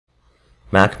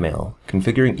Mac Mail,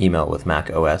 configuring email with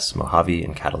macOS, Mojave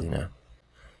and Catalina.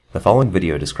 The following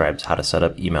video describes how to set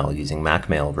up email using Mac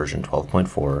Mail version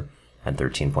 12.4 and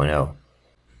 13.0.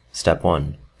 Step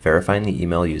 1. Verifying the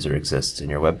email user exists in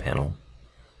your web panel.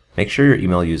 Make sure your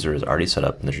email user is already set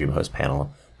up in the DreamHost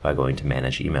panel by going to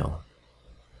Manage Email.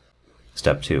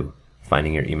 Step 2.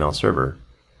 Finding your email server.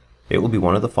 It will be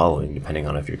one of the following depending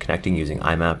on if you're connecting using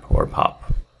IMAP or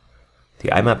POP. The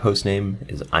IMAP hostname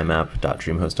is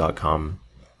imap.dreamhost.com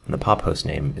and the POP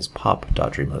hostname is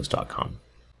pop.dreamhost.com.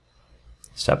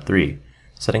 Step 3.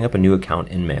 Setting up a new account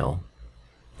in Mail.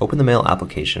 Open the Mail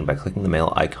application by clicking the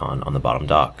Mail icon on the bottom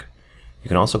dock. You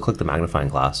can also click the magnifying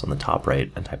glass on the top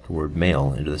right and type the word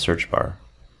Mail into the search bar.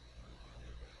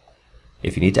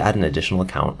 If you need to add an additional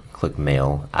account, click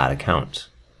Mail, Add Account.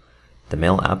 The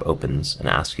Mail app opens and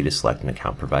asks you to select an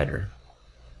account provider.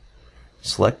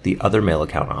 Select the Other Mail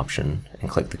Account option and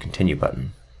click the Continue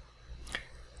button.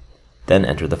 Then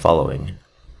enter the following.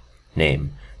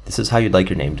 Name. This is how you'd like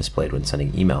your name displayed when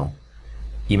sending email.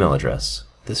 Email address.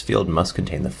 This field must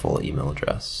contain the full email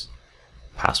address.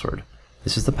 Password.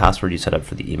 This is the password you set up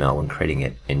for the email when creating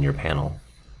it in your panel.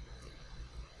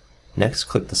 Next,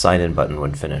 click the Sign In button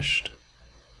when finished.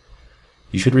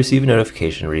 You should receive a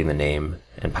notification reading the name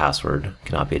and password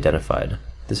cannot be identified.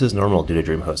 This is normal due to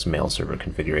DreamHost's mail server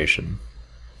configuration.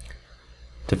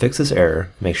 To fix this error,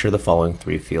 make sure the following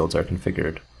three fields are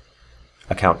configured.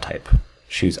 Account type.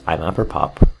 Choose IMAP or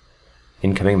POP.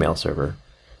 Incoming mail server.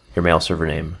 Your mail server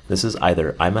name. This is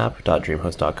either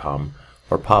imap.dreamhost.com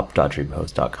or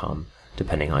pop.dreamhost.com,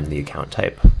 depending on the account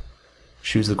type.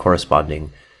 Choose the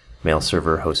corresponding mail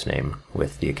server hostname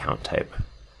with the account type.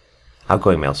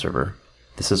 Outgoing mail server.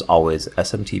 This is always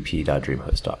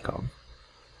smtp.dreamhost.com.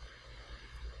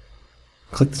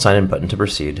 Click the Sign In button to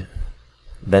proceed.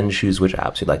 Then choose which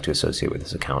apps you'd like to associate with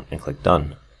this account and click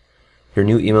Done. Your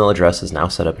new email address is now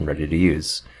set up and ready to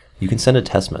use. You can send a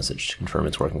test message to confirm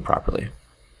it's working properly.